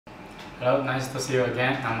Hello, nice to see you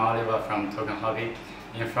again. I'm Oliver from Token Hobby.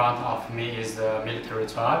 In front of me is the military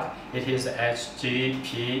truck. It is HG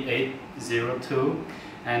P802,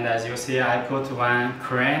 and as you see, I put one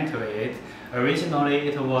crane to it. Originally,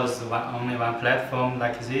 it was only one platform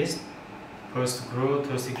like this, put screw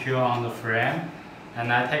to secure on the frame.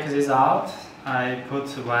 And I take this out. I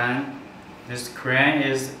put one. This crane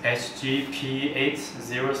is HG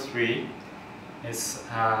P803. It's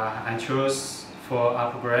I choose for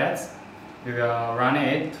upgrades. We will run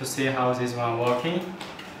it to see how this one working.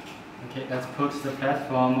 Okay, let's put the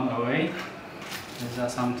platform away. These are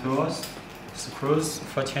some tools, screws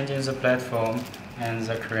for changing the platform and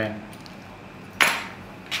the crane.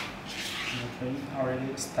 Okay,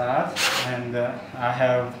 already start, and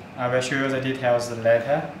I will show you the details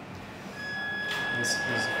later. This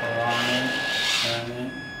is for running,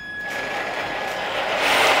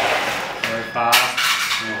 very fast.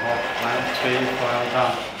 1, 2, 3, 4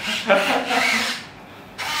 down.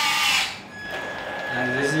 And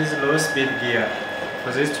this is low speed gear.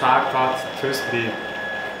 For this truck got 2 speed.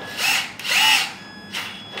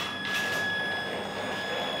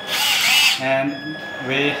 And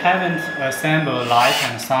we haven't assembled light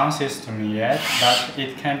and sound system yet, but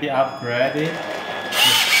it can be upgraded.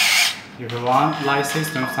 If you want light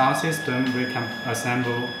system, sound system, we can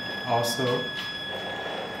assemble also.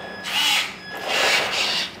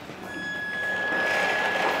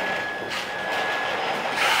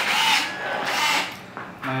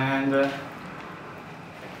 And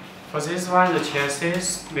for this one, the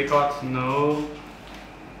chassis, we got no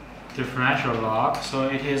differential lock, so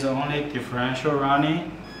it is only differential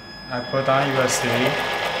running. I put on USB,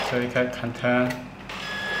 so you can turn.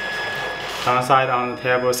 Downside on the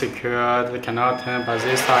table secured, it cannot turn, but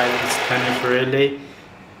this side is turning freely.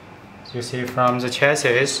 So you see from the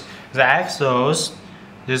chassis, the axles,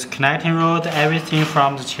 this connecting rod, everything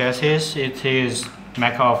from the chassis, it is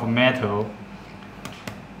made of metal.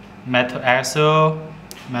 Metal axle,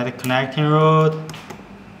 metal connecting rod,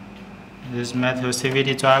 this metal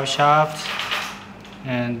CVT drive shaft,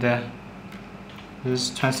 and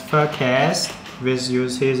this transfer case, which you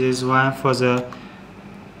see this one for the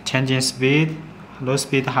changing speed, low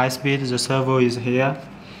speed, high speed, the servo is here.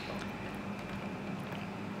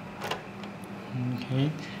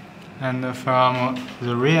 Okay, and from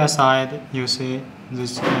the rear side, you see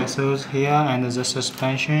these axles here and the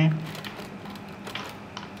suspension.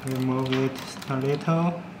 Remove it a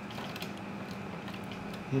little.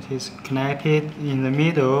 It is connected in the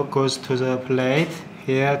middle, goes to the plate.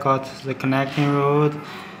 Here got the connecting rod,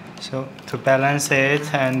 so to balance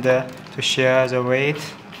it and to share the weight.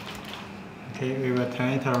 Okay, we will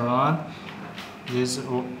turn it around. These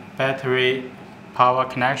battery power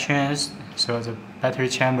connections, so the battery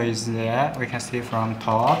chamber is there. We can see from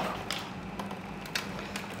top.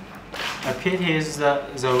 The pit is the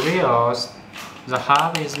wheels. The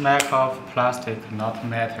hub is made of plastic, not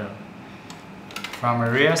metal. From the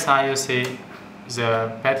rear side, you see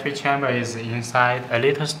the battery chamber is inside. A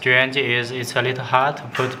little strange is it's a little hard to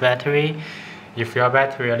put battery. If your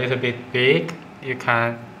battery a little bit big, you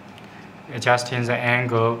can adjust in the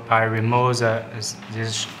angle by remove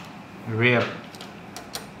this rear,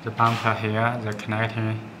 the bumper here, the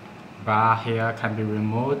connecting bar here can be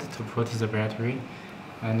removed to put the battery,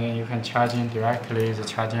 and then you can charge in directly the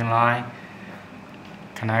charging line,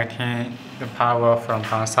 connecting the power from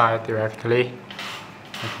one side directly.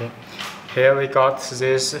 Okay. Here we got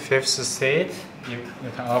this 5th seat. You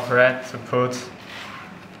can operate to put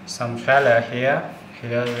some trailer here.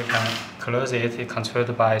 Here you can close it. It's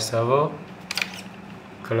controlled by servo.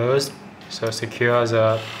 Close, so secure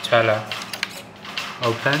the trailer.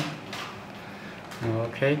 Open.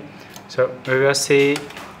 Okay. So we will see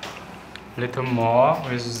a little more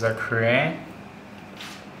with the crane.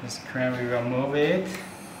 This crane, we will move it.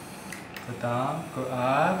 Go down, go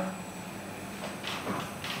up.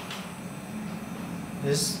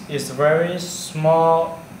 This is very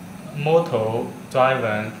small motor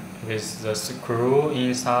driven with the screw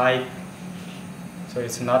inside. So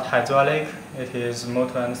it's not hydraulic, it is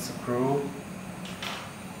motor and screw.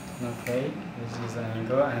 Okay, this is the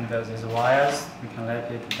angle, and these wires, we can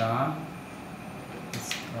let it down.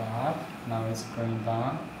 It's up, now it's going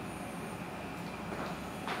down.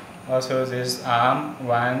 Also this arm,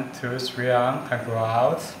 1, 2, 3 arm can go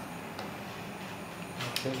out.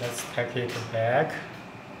 Okay, let's take it back.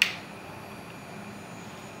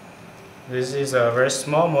 This is a very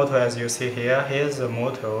small motor as you see here. Here's the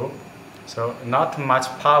motor. So not much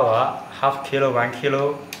power, half kilo, 1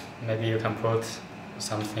 kilo. Maybe you can put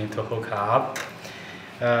something to hook up.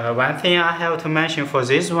 One thing I have to mention for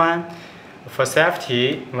this one, for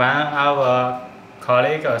safety, when our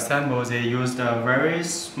colleague assembled, they used a very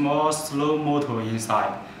small slow motor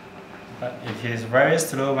inside. But it is very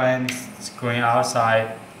slow when it's going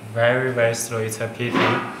outside, very slow, it's a pity.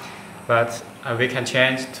 But we can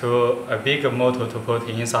change to a bigger motor to put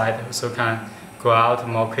inside so can go out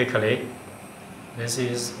more quickly. This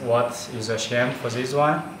is what is a shame for this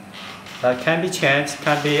one. That can be changed,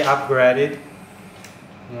 can be upgraded.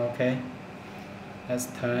 Okay, let's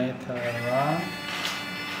turn it around.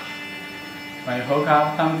 When you hook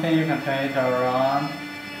up something, you can turn it around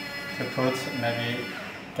to put maybe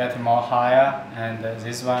get more higher, and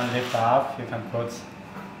this one lift up, you can put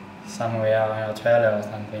somewhere on your trailer or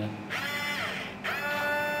something.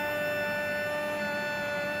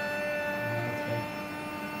 Okay,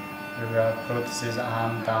 we will put this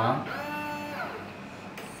arm down.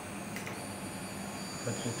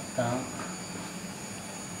 Put it down.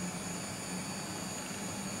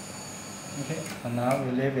 Okay, for now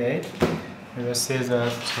we leave it. We will see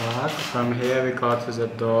the truck. From here we go to the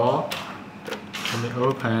door. When we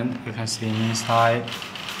open, you can see inside.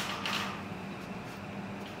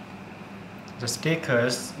 The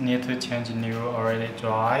stickers need to change new, already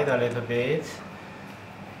dried a little bit.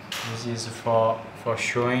 This is for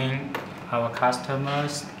showing our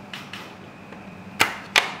customers.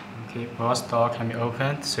 Okay, both doors can be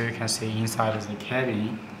opened so you can see inside of the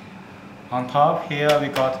cabin. On top here we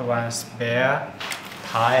got one spare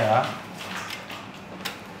tire.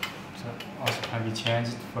 So also can be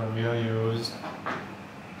changed for real use.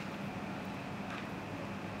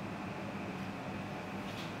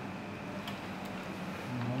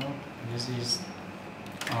 This is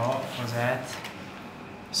all for that.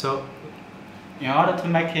 So in order to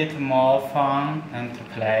make it more fun and to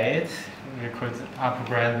play it, we could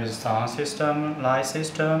upgrade with sound system, light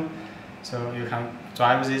system. So you can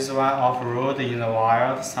drive this one off-road in the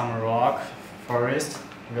wild, some rock, forest.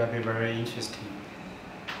 It will be very interesting.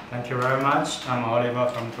 Thank you very much. I'm Oliver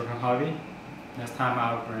from Token Hobby. Next time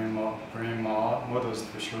I'll bring more models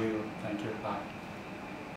to show you. Thank you. Bye.